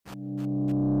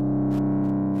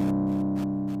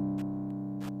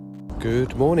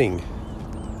Good morning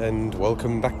and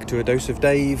welcome back to A Dose of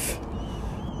Dave,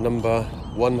 number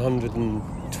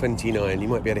 129. You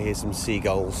might be able to hear some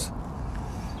seagulls.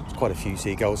 There's quite a few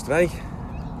seagulls today,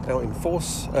 out in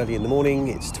force early in the morning.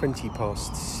 It's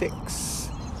 6:20.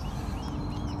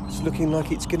 It's looking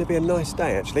like it's going to be a nice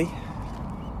day actually.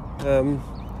 The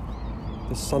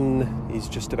sun is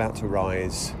just about to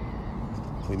rise.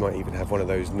 We might even have one of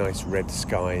those nice red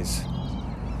skies.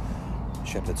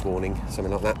 Shepherd's warning,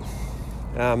 something like that.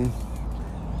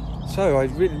 So I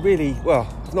really,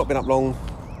 I've not been up long.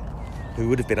 Who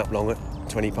would have been up long at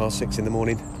 6:20 in the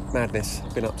morning? Madness.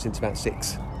 I've been up since about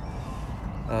 6.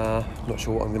 Not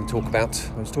sure what I'm going to talk about.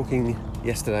 I was talking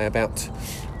yesterday about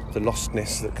the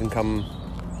lostness that can come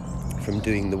from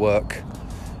doing the work,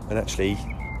 and actually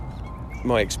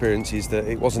my experience is that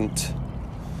it wasn't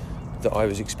that I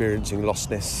was experiencing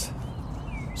lostness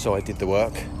so I did the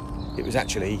work. It was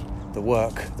actually the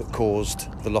work that caused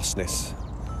the lostness.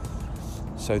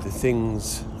 So the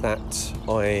things that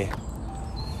I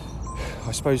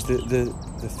suppose the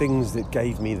things that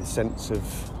gave me the sense of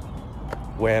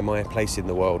where my place in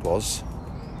the world was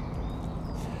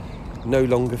no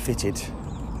longer fitted.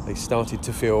 They started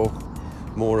to feel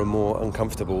more and more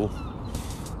uncomfortable,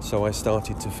 so I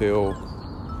started to feel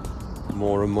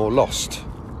more and more lost.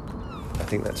 I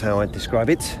think that's how I'd describe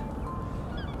it.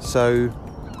 So,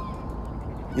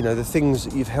 you know, the things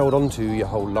that you've held on to your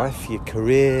whole life, your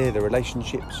career, the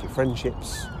relationships, your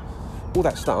friendships, all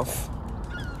that stuff,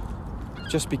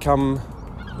 just become,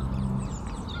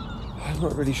 I'm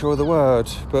not really sure of the word,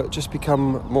 but just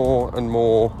become more and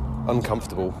more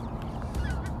uncomfortable.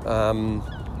 And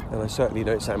I certainly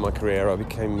noticed that in my career. I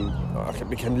became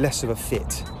less of a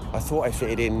fit. I thought I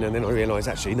fitted in, and then I realised,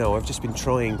 actually, no, I've just been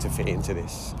trying to fit into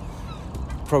this,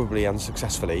 probably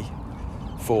unsuccessfully,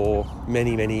 for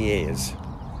many, many years.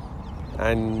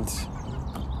 And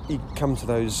you come to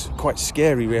those quite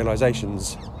scary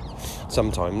realisations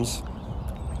sometimes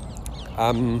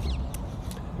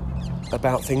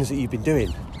about things that you've been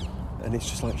doing, and it's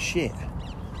just like, shit,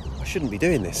 I shouldn't be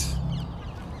doing this.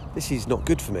 This is not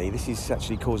good for me. This is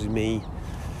actually causing me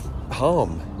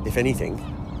harm, if anything,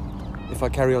 if I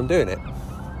carry on doing it.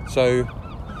 So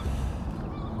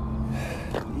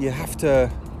you have to,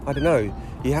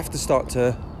 you have to start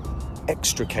to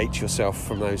extricate yourself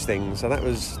from those things. So that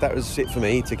was it for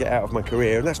me, to get out of my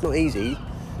career. And that's not easy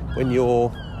when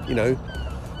you're, in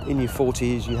your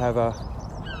 40s. You have a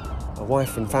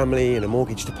wife and family and a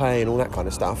mortgage to pay and all that kind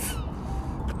of stuff.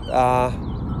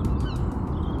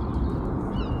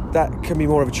 That can be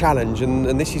more of a challenge,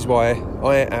 and this is why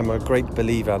I am a great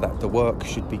believer that the work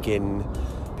should begin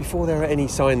before there are any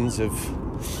signs of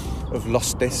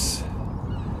lostness.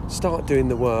 Start doing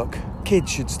the work.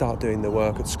 Kids should start doing the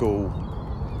work at school.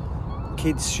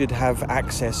 Kids should have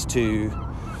access to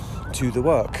the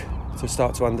work to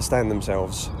start to understand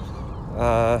themselves.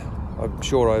 I'm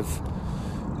sure I've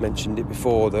mentioned it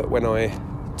before that when I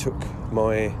took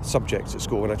my subjects at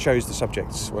school, when I chose the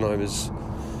subjects when I was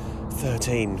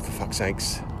 13, for fuck's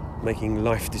sakes, making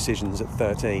life decisions at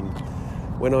 13,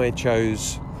 when I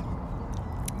chose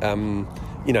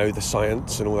the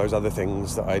science and all those other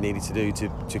things that I needed to do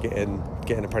to get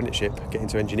an apprenticeship, get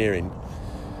into engineering.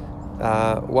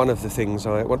 One of the things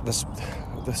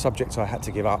the subjects I had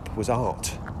to give up was art,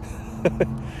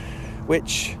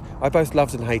 which I both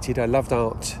loved and hated. I loved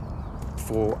art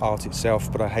for art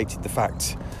itself, but I hated the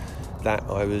fact that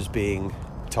I was being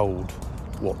told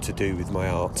what to do with my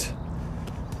art.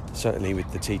 Certainly with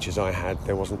the teachers I had,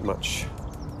 there wasn't much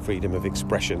freedom of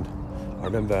expression. I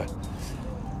remember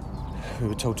we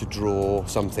were told to draw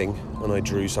something, and I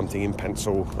drew something in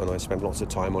pencil, and I spent lots of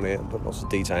time on it and put lots of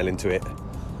detail into it.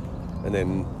 And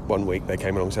then one week they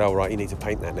came along and said, "Oh, right, you need to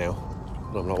paint that now."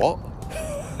 And I'm like, "What?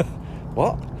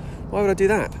 What? Why would I do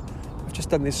that? I've just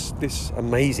done this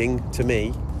amazing, to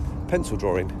me, pencil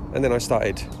drawing." And then I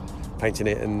started painting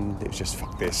it, and it was just,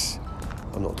 fuck this.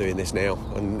 I'm not doing this now,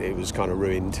 and it was kind of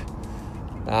ruined.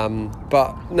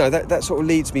 But no, that sort of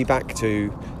leads me back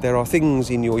to, there are things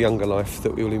in your younger life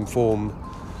that will inform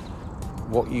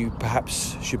what you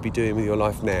perhaps should be doing with your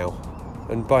life now.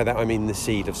 And by that I mean the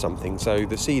seed of something. So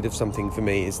the seed of something for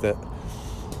me is that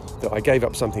I gave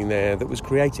up something there that was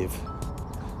creative,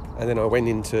 and then I went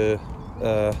into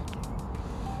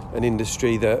an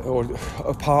industry or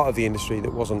a part of the industry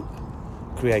that wasn't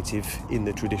creative in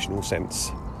the traditional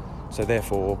sense. So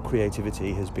therefore,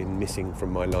 creativity has been missing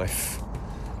from my life.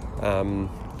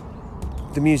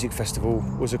 The music festival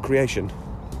was a creation.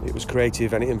 It was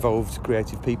creative and it involved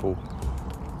creative people.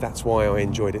 That's why I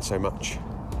enjoyed it so much.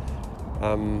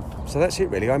 So that's it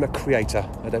really. I'm a creator.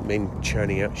 I don't mean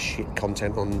churning out shit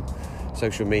content on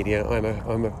social media.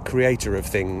 I'm a creator of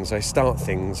things. I start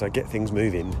things, I get things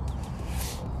moving.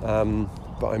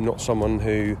 But I'm not someone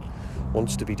who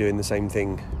wants to be doing the same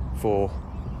thing for,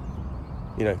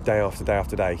 day after day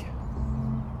after day.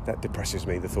 That depresses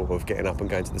me, the thought of getting up and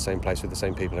going to the same place with the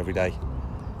same people every day,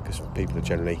 because people are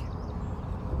generally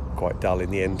quite dull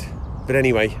in the end. But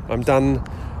anyway, I'm done.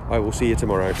 I will see you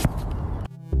tomorrow.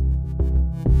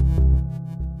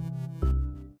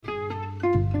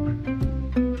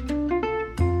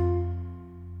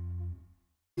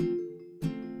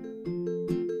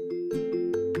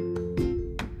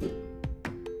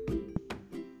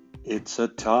 It's a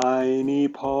tiny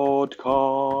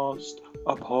podcast,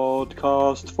 a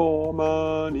podcast for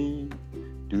money.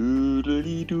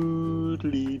 Doodly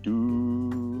doodly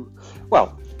doo.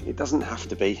 Well, it doesn't have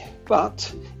to be,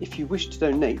 but if you wish to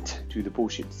donate to the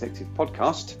Bullshit Detective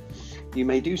podcast, you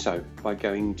may do so by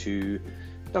going to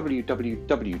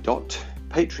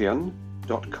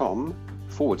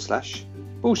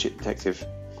www.patreon.com/Bullshit Detective.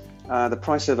 The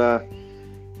price of a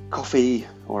coffee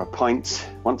or a pint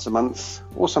once a month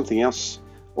or something else,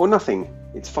 or nothing.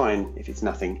 It's fine if it's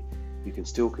nothing. You can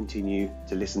still continue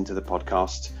to listen to the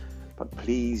podcast, but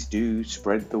please do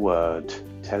spread the word.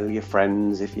 Tell your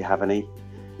friends, if you have any,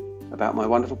 about my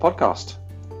wonderful podcast.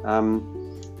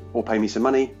 Or pay me some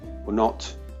money or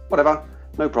not, whatever,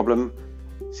 no problem.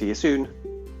 See you soon.